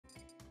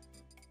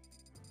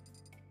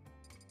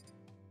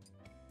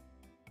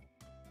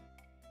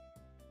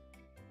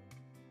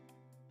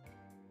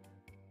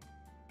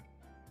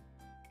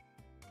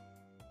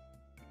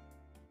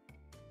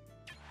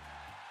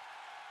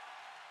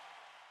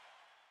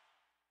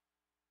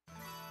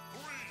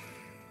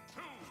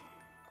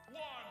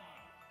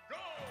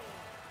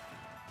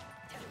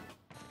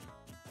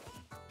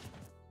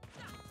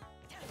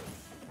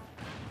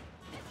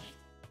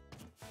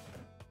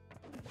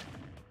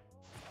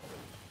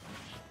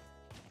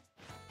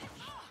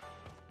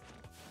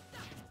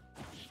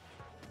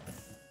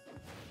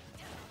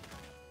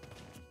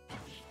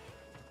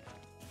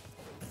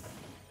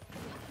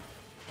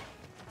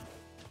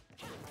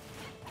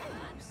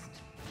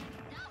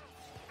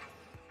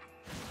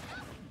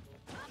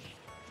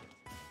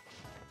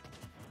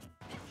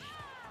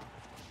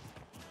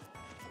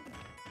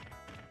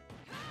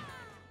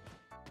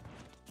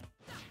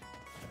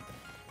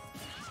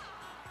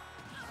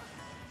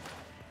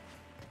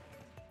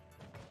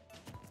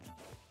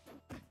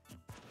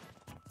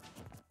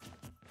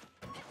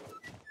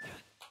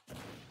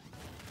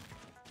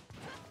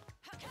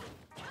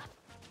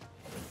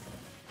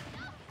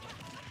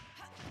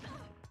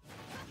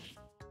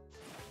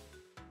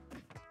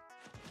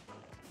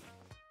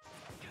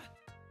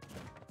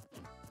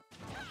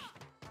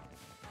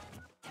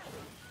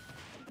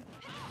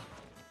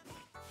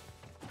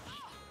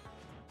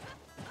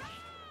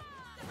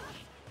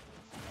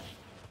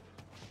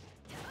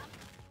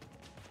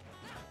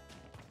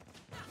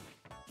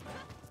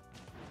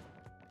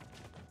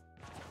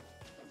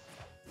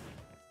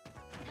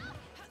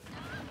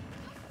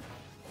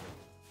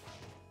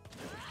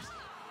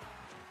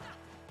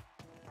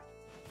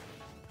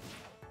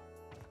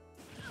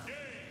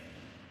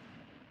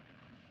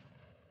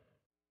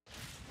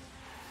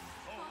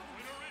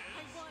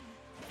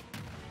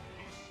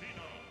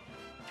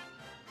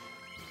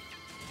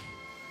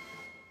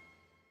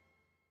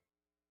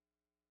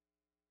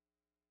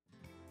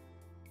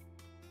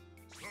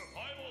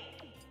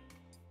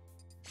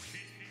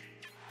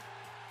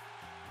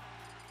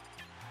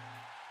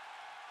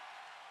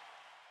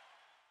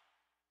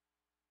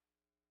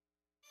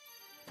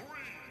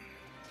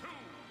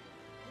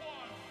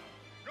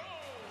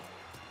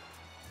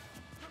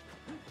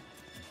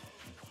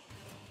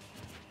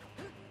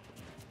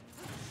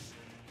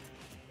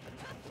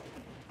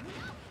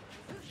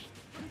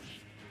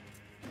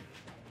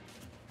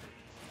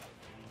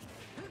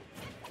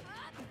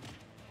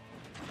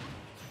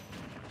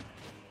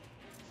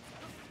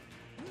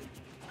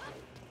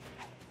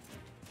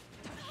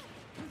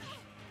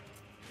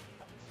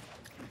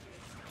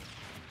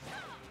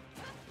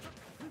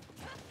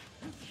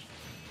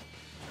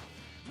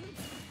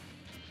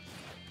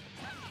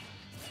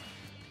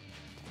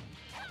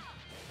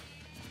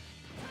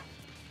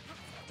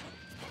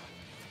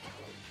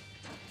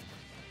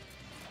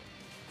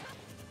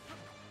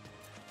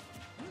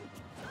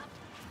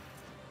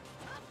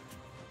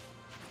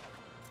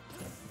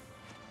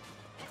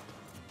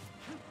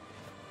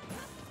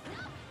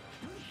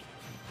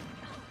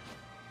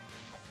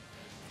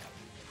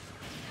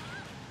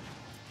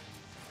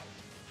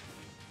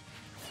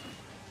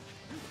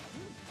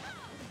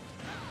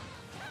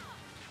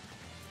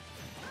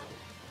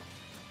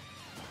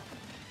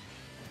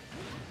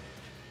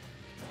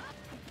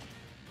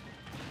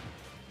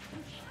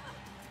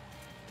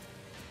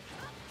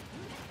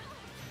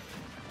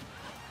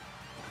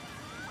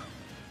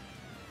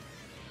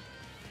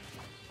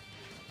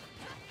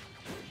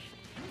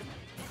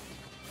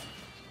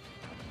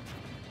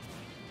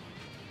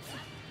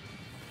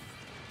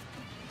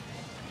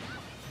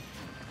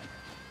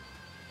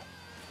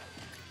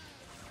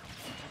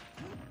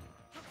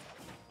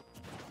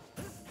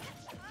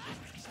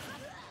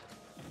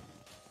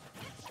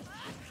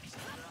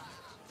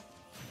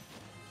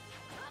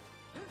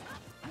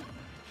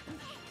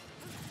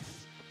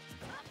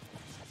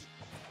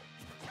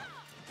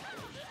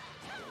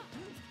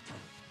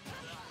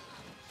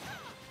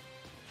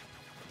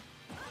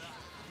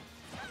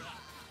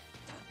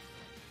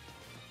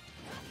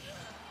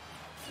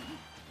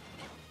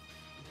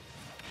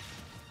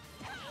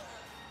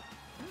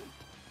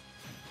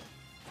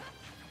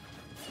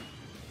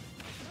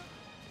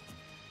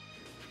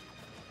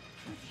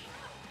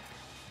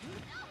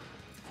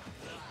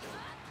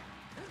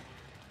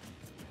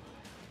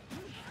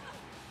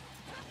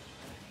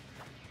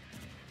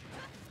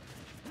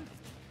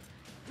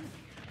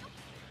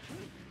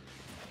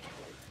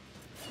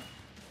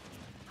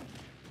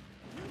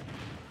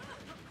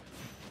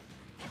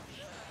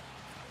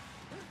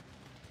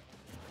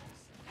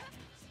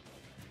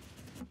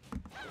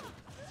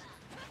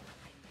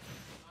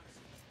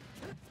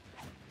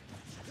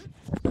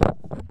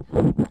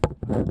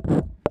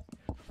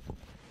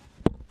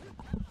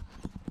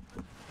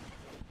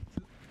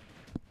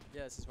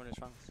This is Winners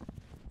Finals.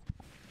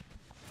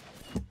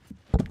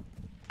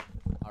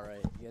 Alright,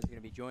 you guys are going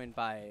to be joined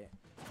by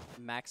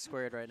Max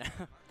Squared right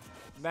now.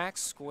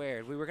 Max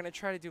Squared. We were going to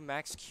try to do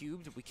Max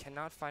Cubed. We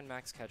cannot find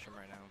Max Ketchum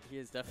right now. He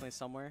is definitely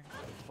somewhere.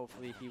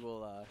 Hopefully he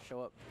will show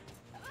up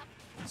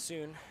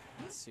Soon.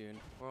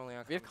 We're only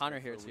on. We have Connor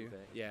here too.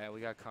 Yeah, we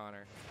got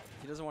Connor.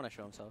 He doesn't want to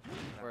show himself.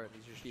 No, Or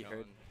he's just he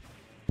heard.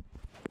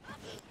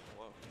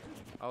 Whoa.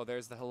 Oh,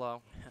 there's the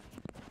hello.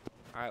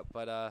 All right,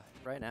 but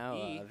Right now,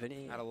 E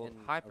Vinnie at a little in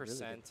high a really good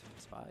percent.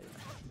 spot.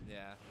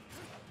 Yeah.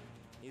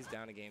 He's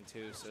down a game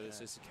too, so this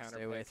is a counter.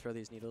 Stay away, throw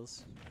these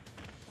needles.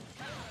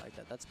 Like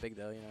that. That's big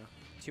though, you know.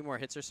 2 more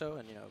hits or so,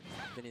 and you know,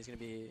 Vinnie's gonna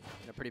be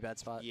in a pretty bad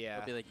spot. Yeah.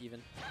 It'll be like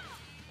even.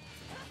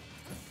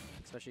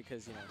 Especially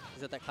because, you know,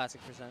 he's at that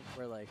classic percent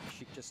where like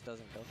Sheik just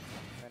doesn't go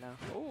right now.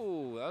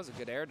 Oh, that was a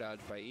good air dodge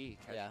by E.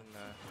 Catching, Yeah.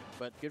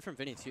 But good from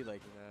Vinnie too,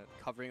 like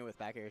covering it with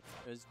back air.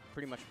 It was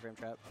pretty much a frame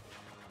trap.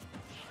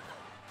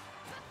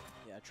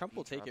 Yeah, Trump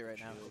will take it right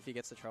now if he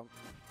gets the Trump.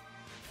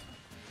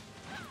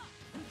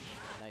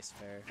 Nice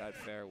fair. That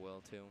fair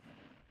will too.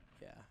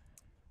 Yeah.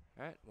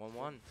 All right,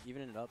 1-1.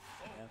 Evening it up.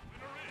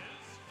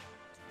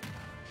 Yeah.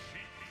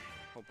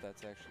 Hope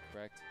that's actually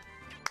correct.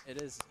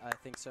 It is. I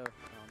think so.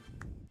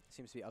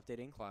 Seems to be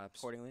updating Claps.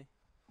 accordingly.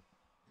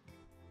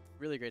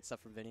 Really great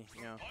stuff from Vinnie.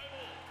 You know.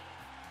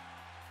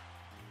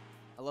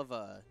 I love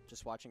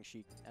just watching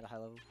Sheik at a high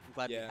level. I'm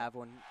glad we have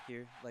one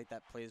here. Like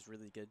that plays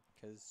really good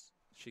because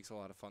Sheik's a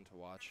lot of fun to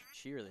watch.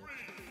 she really.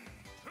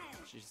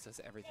 She just does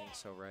everything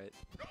so right.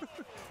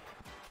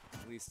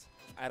 At least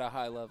at a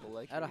high level,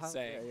 like At a you were high,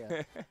 saying.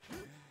 yeah.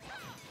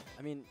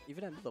 I mean,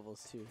 even at mid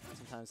levels too.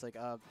 Sometimes, like,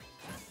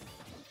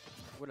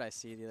 what did I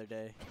see the other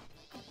day?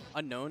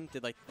 Unknown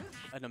did like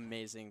an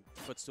amazing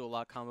footstool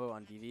lock combo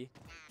on VV,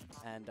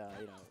 and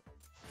you know,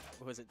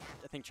 what was it?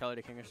 I think Charlie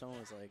the King or someone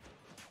was like,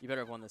 "You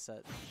better have won this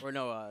set," or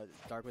no,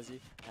 Dark was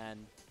he?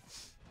 And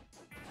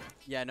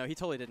yeah, no, he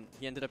totally didn't.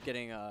 He ended up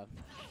getting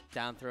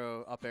down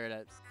throw up air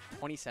at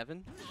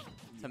 27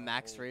 to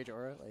max rage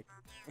aura, like.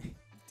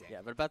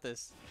 Yeah, but about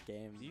this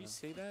game. Do you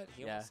see that?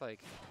 He Yeah. almost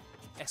like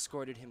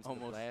escorted him to the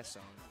blast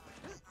zone.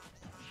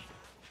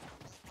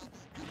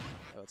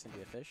 Oh, it's gonna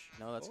be a fish?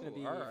 No, that's gonna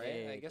be alright.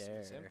 a I guess dare.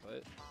 it's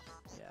input.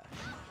 Yeah.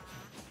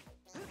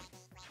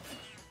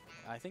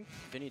 I think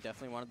Vinnie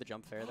definitely wanted the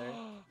jump fair there.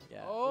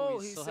 Yeah. Oh, Ooh,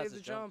 he still saved has the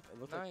his jump. It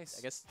looked Nice.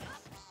 Like, I guess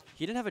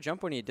he didn't have a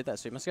jump when he did that,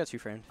 so he must have got 2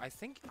 framed. I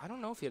don't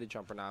know if he had a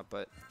jump or not,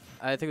 but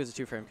I think it was a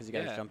 2 frame because he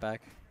got his jump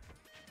back.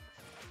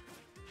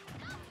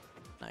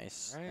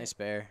 Nice. Right. Nice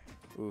bear.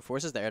 Ooh,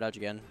 forces the air dodge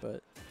again,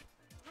 but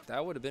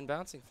that would have been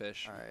bouncing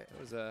fish. all right. It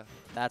was a.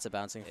 That's a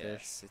bouncing fish.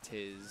 Yes, it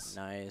is.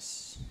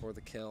 Nice. For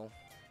the kill.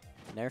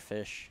 Nair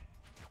fish.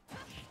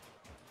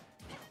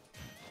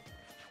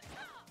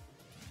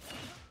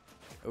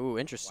 Ooh,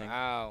 interesting.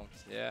 Wow.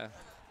 Yeah.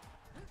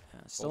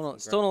 Still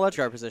in a ledge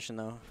guard position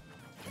though.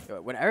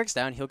 When Eric's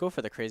down, he'll go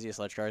for the craziest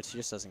ledge guards. He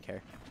just doesn't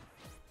care.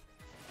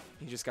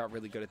 He just got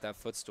really good at that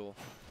footstool.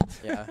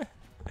 Yeah.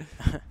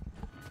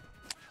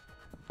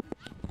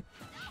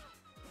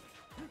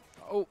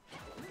 Oh,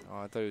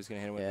 I thought he was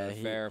gonna hit him with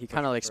the fair. He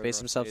kind of like spaced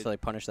himself to like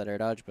punish that air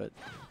dodge, but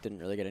didn't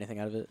really get anything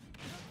out of it.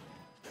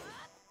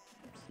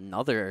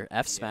 Another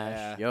F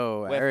smash.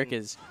 Yo, Eric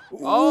is.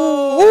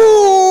 Oh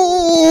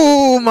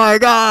my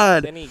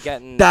God! Vinnie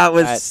getting that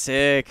was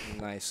sick.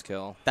 Nice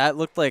kill. That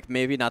looked like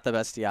maybe not the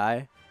best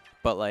DI,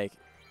 but like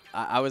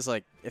I was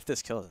like, if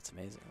this kills, it's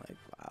amazing. Like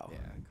wow. Yeah,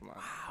 come on.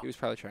 Wow. He was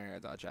probably trying to air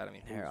dodge at him.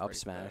 Air up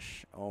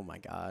smash. Oh my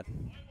God.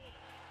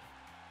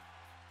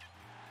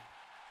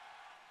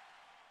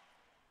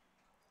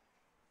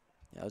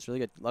 Yeah, it was really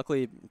good.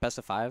 Luckily, best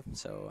of 5,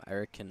 so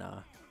Eric can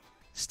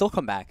still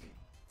come back.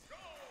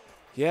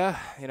 Yeah,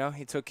 you know,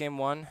 he took game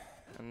 1,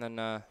 and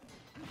then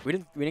we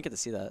didn't get to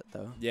see that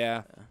though.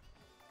 Yeah.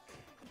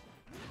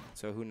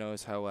 So who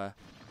knows how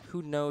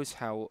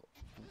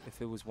if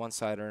it was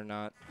one-sided or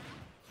not.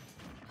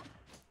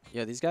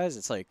 Yeah, these guys,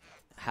 it's like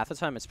half the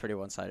time it's pretty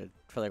one-sided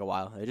for like a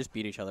while. They just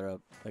beat each other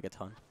up like a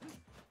ton.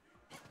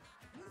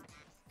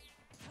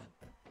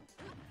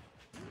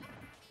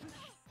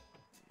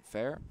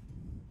 Fair.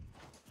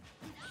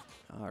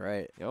 All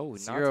right. Yo,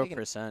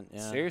 0%.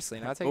 Yeah. Seriously,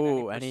 not taking.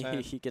 Oh, and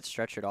he gets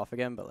stretchered off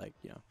again, but like,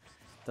 you know,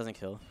 doesn't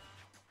kill.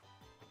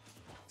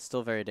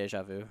 Still very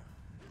deja vu.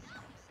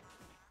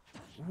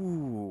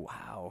 Ooh,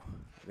 wow.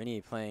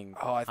 Vinnie playing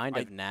kind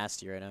of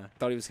nasty right now.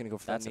 Thought he was gonna go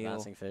for that. That's a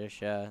bouncing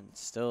fish. Yeah.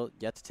 Still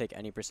yet to take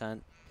any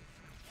percent.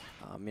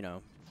 You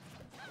know.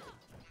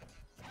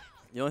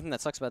 The only thing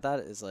that sucks about that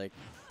is like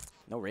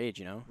no rage.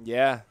 You know.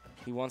 Yeah.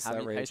 He wants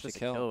that rage to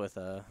kill with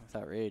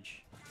that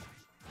rage.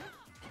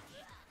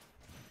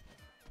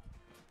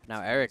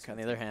 Now Eric, on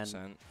the other hand,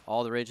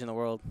 all the rage in the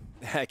world.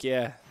 Heck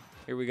yeah.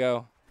 Here we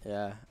go.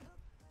 Yeah.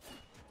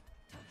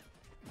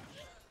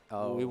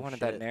 Oh, we wanted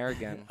that nair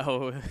again.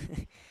 Oh.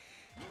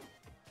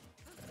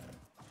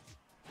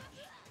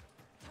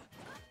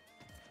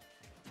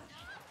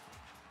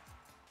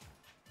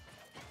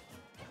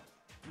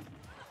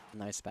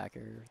 Nice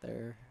backer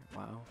there.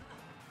 Wow.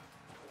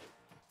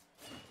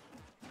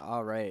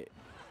 All right.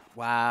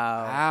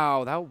 Wow.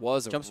 Wow, that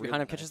was a Jumps really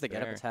behind him, nice catches the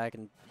get up bair. attack,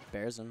 and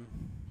bears him.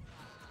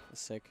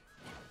 That's sick.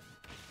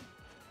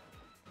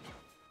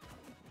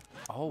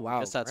 Oh wow,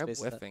 Just grab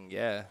outspaced that. whiffing,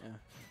 yeah.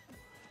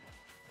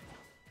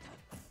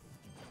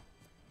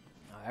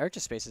 Eric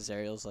just spaces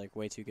aerials like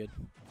way too good.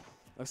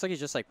 Looks like he's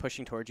just like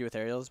pushing towards you with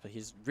aerials, but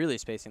he's really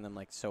spacing them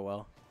like so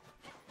well.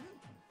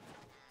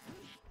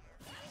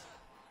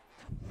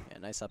 Yeah,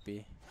 nice up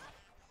B.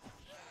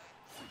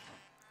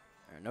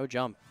 No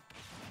jump.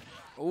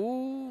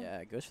 Ooh.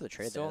 Yeah, goes for the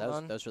trade Still there.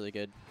 none. That was really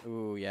good.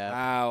 Ooh, yeah.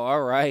 Wow,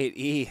 all right,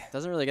 E.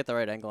 Doesn't really get the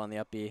right angle on the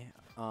up B.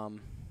 So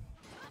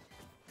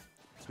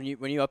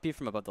when you up B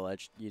from above the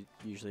ledge, you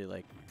usually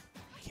like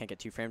can't get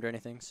two framed or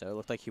anything. So it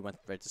looked like he went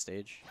right to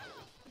stage.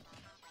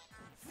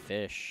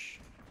 Fish.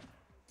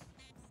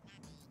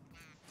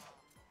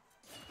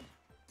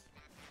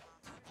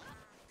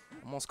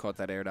 Almost caught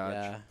that air dodge.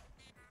 Yeah.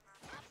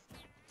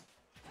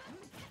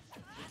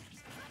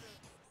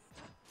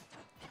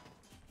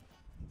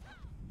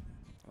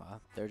 Wow,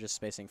 they're just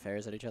spacing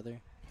fairs at each other.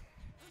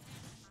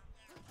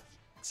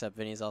 Except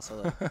Vinny's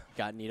also like,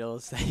 got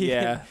needles. That he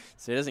Yeah.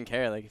 so he doesn't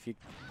care. Like if you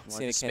want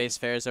Cena to space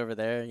fairs over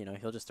there, you know,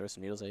 he'll just throw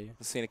some needles at you.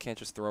 Cena can't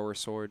just throw her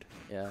sword.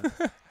 Yeah.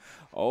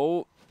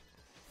 Oh,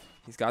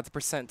 he's got the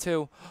percent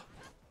too.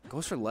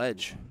 Goes for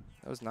ledge.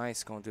 That was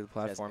nice going through the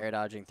Guys platform. air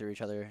dodging through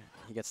each other.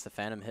 He gets the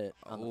phantom hit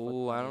on the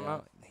Oh, I don't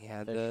know. He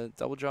had Fish. the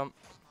double jump.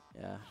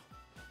 Yeah.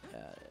 Yeah.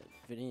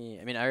 Vinny,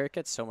 I mean, Eric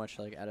gets so much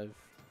like out of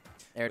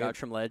air Yeah. dodge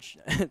from ledge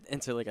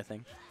into like a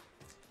thing.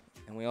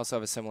 And we also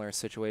have a similar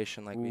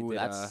situation like Ooh, we did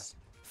that's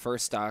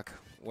first stock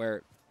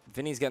where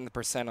Vinny's getting the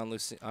percent on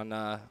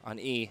on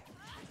E,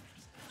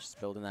 just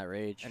building that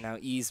rage. and now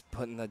E's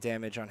putting the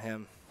damage on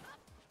him.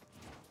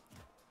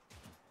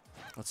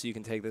 Let's see, you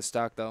can take this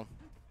stock though.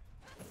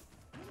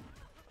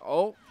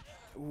 Oh,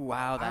 Ooh,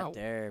 wow, Wow. that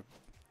dare.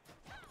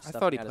 I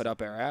thought he put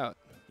up air out.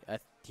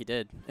 He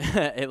did.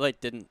 It like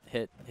didn't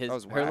hit his. That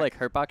was Her whack. like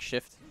hurt box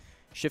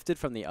shifted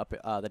from the up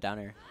the down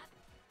air.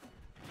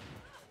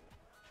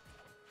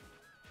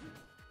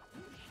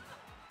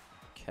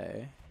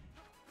 Okay.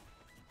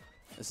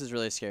 This is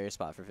really a scary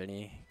spot for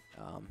Vinny.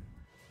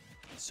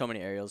 So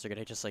many aerials are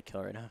gonna just like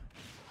kill right now.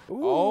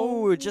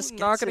 Ooh, just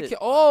not gets gonna it. kill.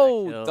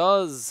 Oh, that Oh,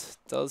 kill.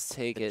 does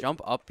take The it.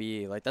 jump up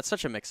B, like that's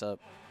such a mix up.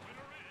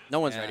 No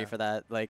one's ready Yeah. for that. Like